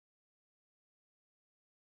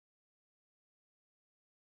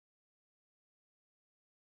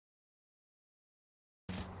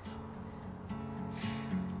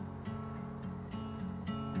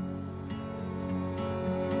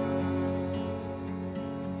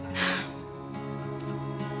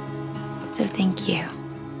So thank you.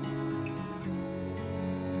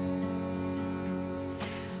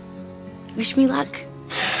 Wish me luck.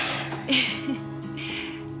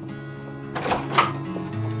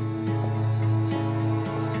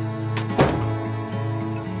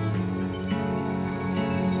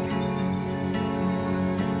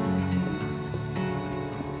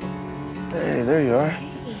 Hey, there you are.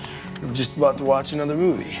 Hey. We were just about to watch another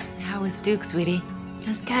movie. How was Duke, sweetie? It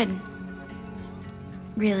was good. It's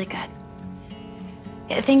really good.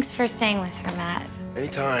 Yeah, thanks for staying with her, Matt.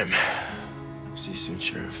 Anytime. See you soon,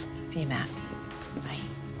 Sheriff. See you, Matt. Bye.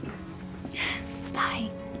 Bye.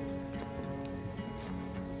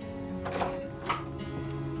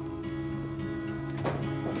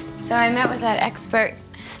 So I met with that expert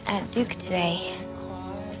at Duke today.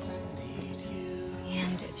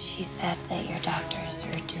 And she said that your doctors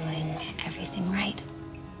are doing everything right.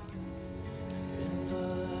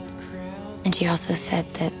 And she also said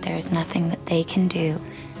that there's nothing that they can do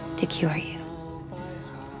to cure you.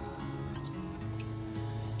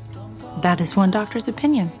 That is one doctor's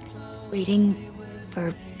opinion. Waiting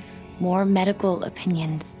for more medical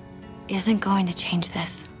opinions isn't going to change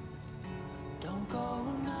this.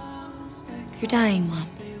 You're dying, Mom.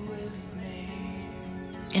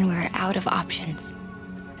 And we're out of options.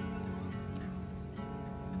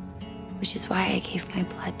 Which is why I gave my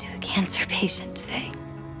blood to a cancer patient today.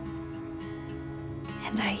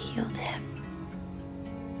 And I healed him.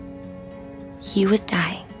 He was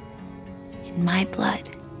dying, and my blood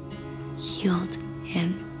healed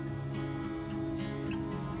him.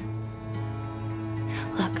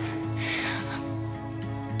 Look,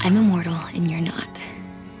 I'm immortal and you're not.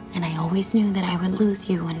 And I always knew that I would lose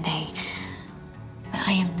you one day. But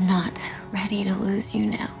I am not ready to lose you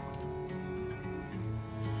now.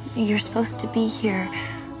 You're supposed to be here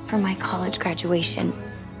for my college graduation.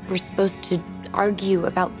 We're supposed to argue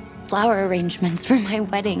about flower arrangements for my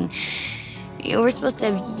wedding. We're supposed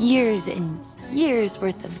to have years and years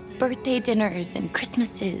worth of birthday dinners and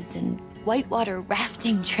Christmases and whitewater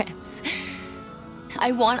rafting trips.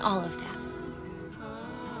 I want all of that.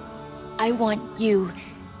 I want you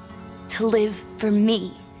to live for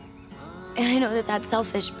me. And I know that that's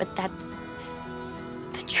selfish, but that's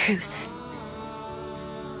the truth.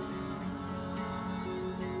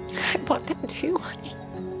 I want that too, honey.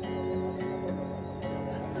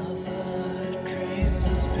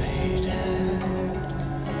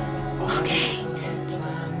 Okay.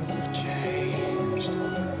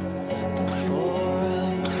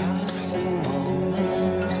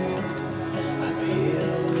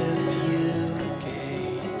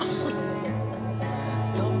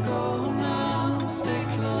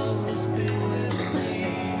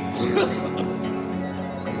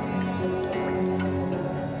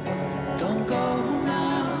 Don't go